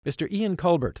Mr. Ian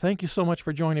Colbert, thank you so much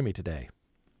for joining me today.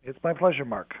 It's my pleasure,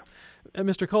 Mark.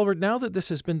 Mr. Colbert, now that this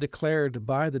has been declared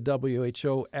by the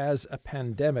WHO as a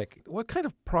pandemic, what kind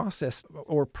of process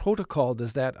or protocol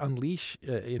does that unleash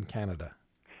in Canada?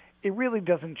 It really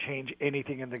doesn't change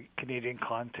anything in the Canadian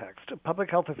context.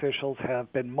 Public health officials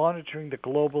have been monitoring the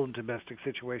global and domestic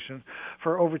situation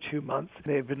for over 2 months.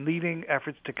 They've been leading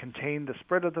efforts to contain the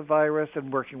spread of the virus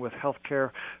and working with healthcare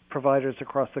providers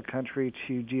across the country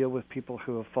to deal with people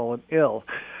who have fallen ill.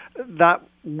 That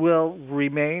will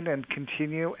remain and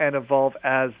continue and evolve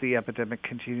as the epidemic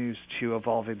continues to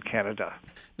evolve in Canada.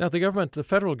 Now, the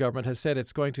federal government has said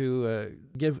it's going to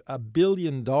give $1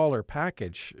 billion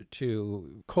package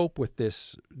to cope with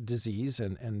this disease.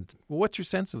 And what's your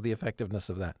sense of the effectiveness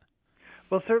of that?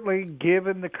 Well, certainly,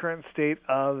 given the current state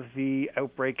of the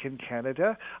outbreak in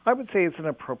Canada, I would say it's an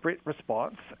appropriate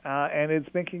response, and it's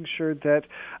making sure that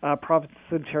provinces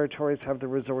and territories have the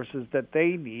resources that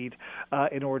they need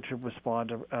in order to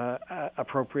respond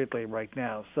appropriately right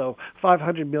now. So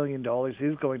 $500 million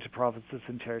is going to provinces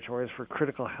and territories for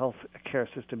critical health care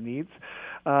system needs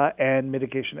and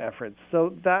mitigation efforts.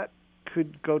 So that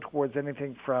could go towards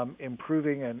anything from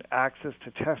improving and access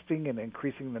to testing and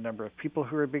increasing the number of people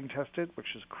who are being tested, which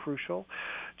is crucial,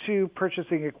 to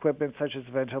purchasing equipment such as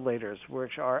ventilators,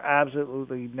 which are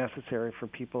absolutely necessary for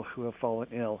people who have fallen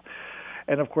ill.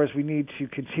 And of course, we need to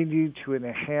continue to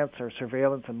enhance our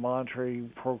surveillance and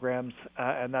monitoring programs,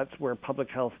 and that's where public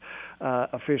health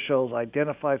officials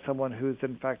identify someone who's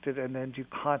infected and then do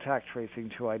contact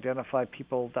tracing to identify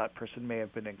people that person may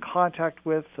have been in contact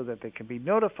with so that they can be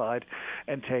notified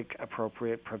and take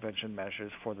appropriate prevention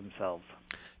measures for themselves.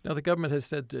 Now, the government has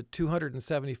said that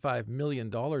 $275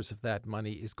 million of that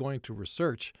money is going to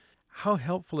research. How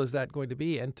helpful is that going to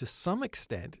be? And to some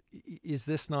extent, is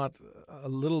this not a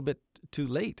little bit too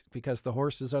late because the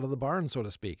horse is out of the barn, so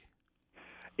to speak?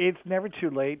 It's never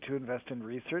too late to invest in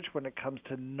research when it comes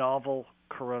to novel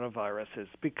coronaviruses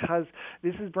because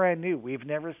this is brand new. We've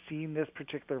never seen this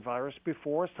particular virus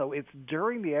before, so it's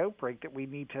during the outbreak that we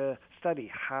need to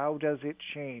study how does it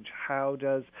change, how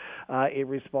does it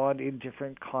respond in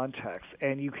different contexts,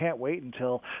 and you can't wait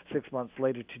until 6 months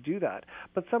later to do that.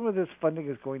 But some of this funding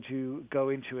is going to go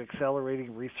into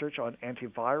accelerating research on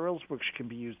antivirals, which can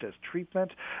be used as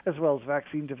treatment, as well as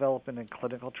vaccine development and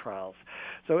clinical trials.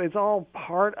 So it's all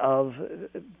part of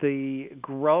the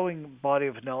growing body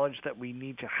of knowledge that we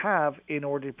need to have in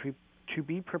order to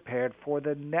be prepared for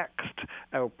the next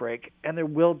outbreak, and there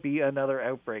will be another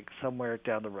outbreak somewhere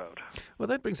down the road. Well,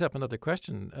 that brings up another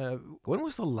question. When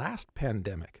was the last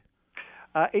pandemic?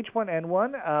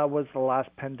 H1N1 was the last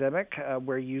pandemic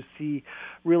where you see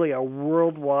really a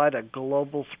worldwide, a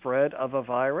global spread of a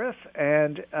virus,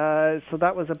 and so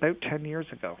that was about 10 years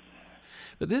ago.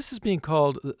 But this is being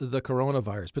called the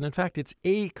coronavirus, but in fact it's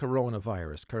a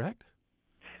coronavirus, correct?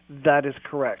 That is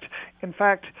correct. In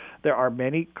fact, there are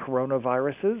many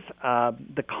coronaviruses.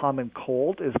 The common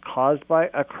cold is caused by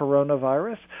a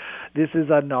coronavirus. This is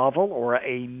a novel or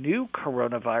a new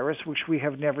coronavirus, which we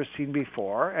have never seen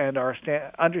before. And our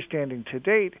understanding to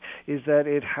date is that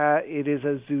it is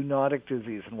a zoonotic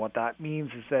disease. And what that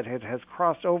means is that it has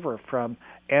crossed over from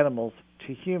animals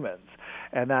to humans.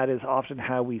 And that is often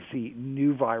how we see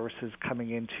new viruses coming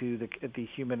into the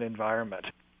human environment.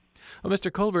 Well,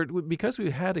 Mr. Colbert, because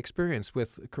we've had experience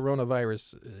with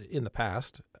coronavirus in the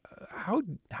past, how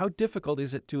difficult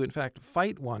is it to, in fact,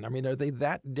 fight one? I mean, are they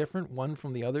that different one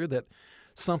from the other that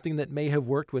something that may have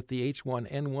worked with the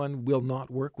H1N1 will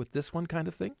not work with this one kind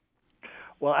of thing?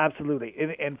 Well, absolutely.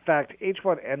 In fact,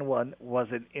 H1N1 was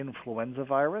an influenza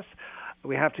virus.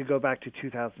 We have to go back to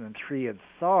 2003 and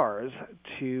SARS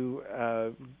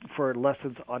for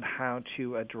lessons on how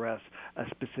to address a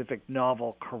specific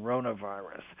novel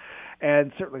coronavirus.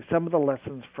 And certainly some of the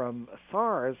lessons from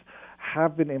SARS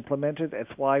have been implemented. It's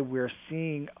why we're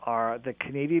seeing the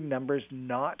Canadian numbers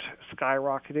not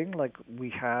skyrocketing like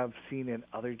we have seen in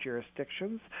other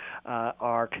jurisdictions.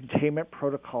 Our containment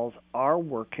protocols are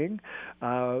working.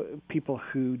 People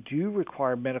who do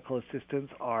require medical assistance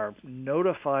are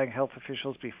notifying health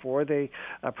officials before they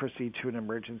proceed to an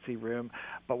emergency room.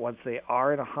 But once they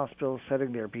are in a hospital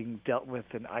setting, they're being dealt with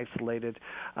and isolated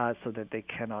so that they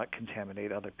cannot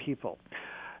contaminate other people.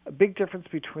 A big difference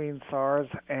between SARS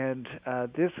and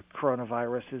this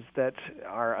coronavirus is that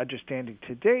our understanding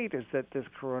to date is that this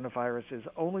coronavirus is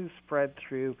only spread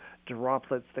through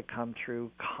droplets that come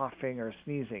through coughing or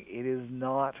sneezing. It is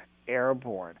not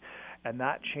airborne, and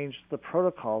that changed the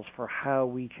protocols for how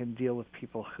we can deal with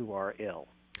people who are ill.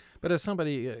 But if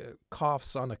somebody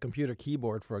coughs on a computer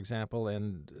keyboard, for example,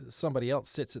 and somebody else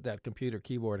sits at that computer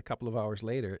keyboard a couple of hours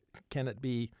later, can it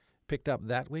be picked up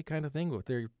that way kind of thing? If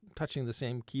they're touching the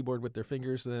same keyboard with their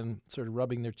fingers and then sort of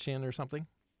rubbing their chin or something?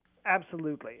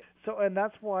 Absolutely. So, and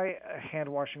that's why a hand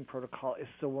washing protocol is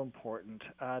so important,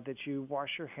 that you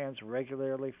wash your hands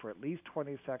regularly for at least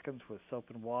 20 seconds with soap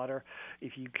and water.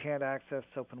 If you can't access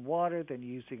soap and water, then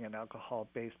using an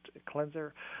alcohol-based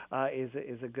cleanser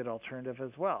is a good alternative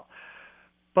as well.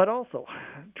 But also,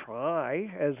 try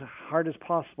as hard as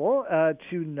possible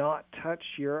to not touch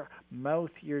your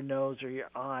mouth, your nose, or your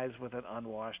eyes with an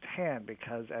unwashed hand,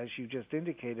 because as you just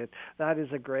indicated, that is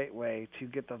a great way to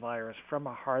get the virus from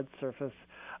a hard surface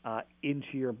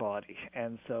into your body.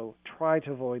 And so try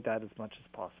to avoid that as much as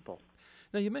possible.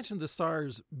 Now, you mentioned the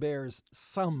SARS bears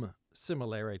some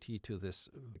similarity to this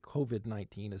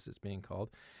COVID-19, as it's being called.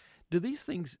 Do these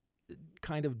things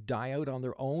kind of die out on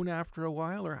their own after a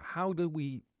while, or how do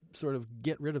we sort of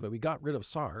get rid of it? We got rid of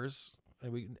SARS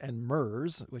and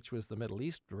MERS, which was the Middle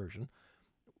East version.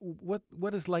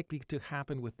 What is likely to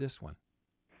happen with this one?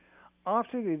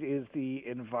 Often it is the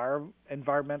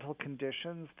environmental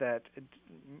conditions that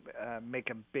make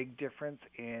a big difference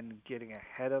in getting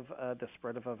ahead of the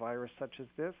spread of a virus such as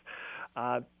this.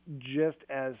 Just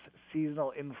as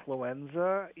seasonal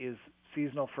influenza is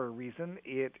seasonal for a reason.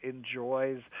 It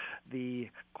enjoys the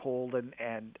cold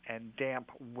and damp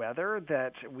weather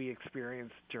that we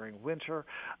experience during winter,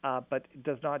 but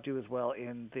does not do as well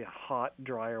in the hot,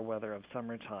 drier weather of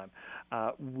summertime.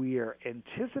 We are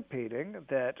anticipating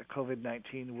that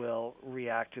COVID-19 will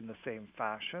react in the same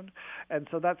fashion, and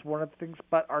so that's one of the things,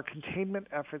 but our containment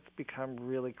efforts become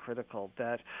really critical,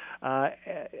 that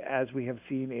as we have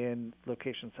seen in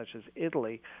locations such as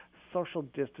Italy, social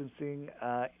distancing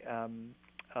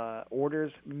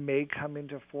orders may come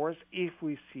into force if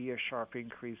we see a sharp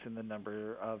increase in the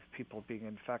number of people being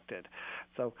infected.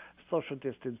 So social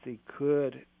distancing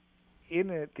could, in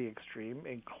the extreme,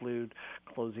 include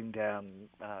closing down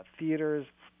theaters,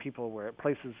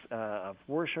 places of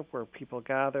worship where people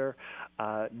gather,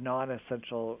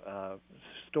 non-essential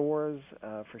stores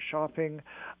for shopping,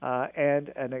 and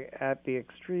at the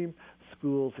extreme,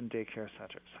 schools and daycare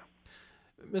centers.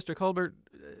 Mr. Colbert,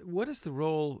 what is the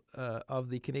role of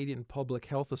the Canadian Public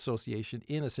Health Association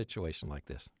in a situation like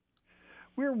this?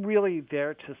 We're really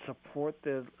there to support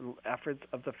the efforts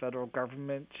of the federal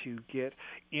government to get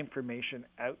information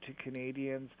out to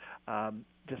Canadians.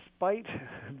 Despite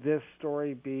this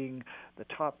story being the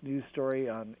top news story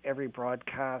on every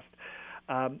broadcast,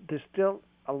 there's still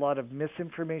a lot of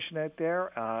misinformation out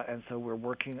there, and so we're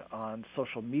working on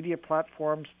social media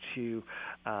platforms to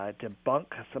debunk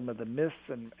some of the myths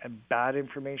and bad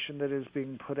information that is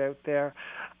being put out there,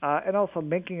 and also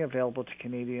making available to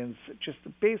Canadians just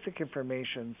the basic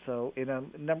information, so in a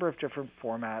number of different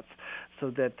formats,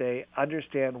 so that they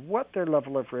understand what their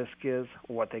level of risk is,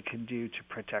 what they can do to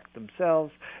protect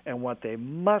themselves, and what they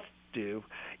must do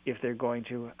if they're going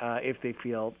to, if they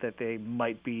feel that they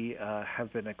might be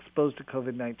have been exposed to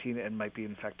COVID-19 and might be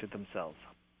infected themselves.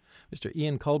 Mr.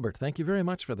 Ian Colbert, thank you very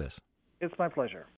much for this. It's my pleasure.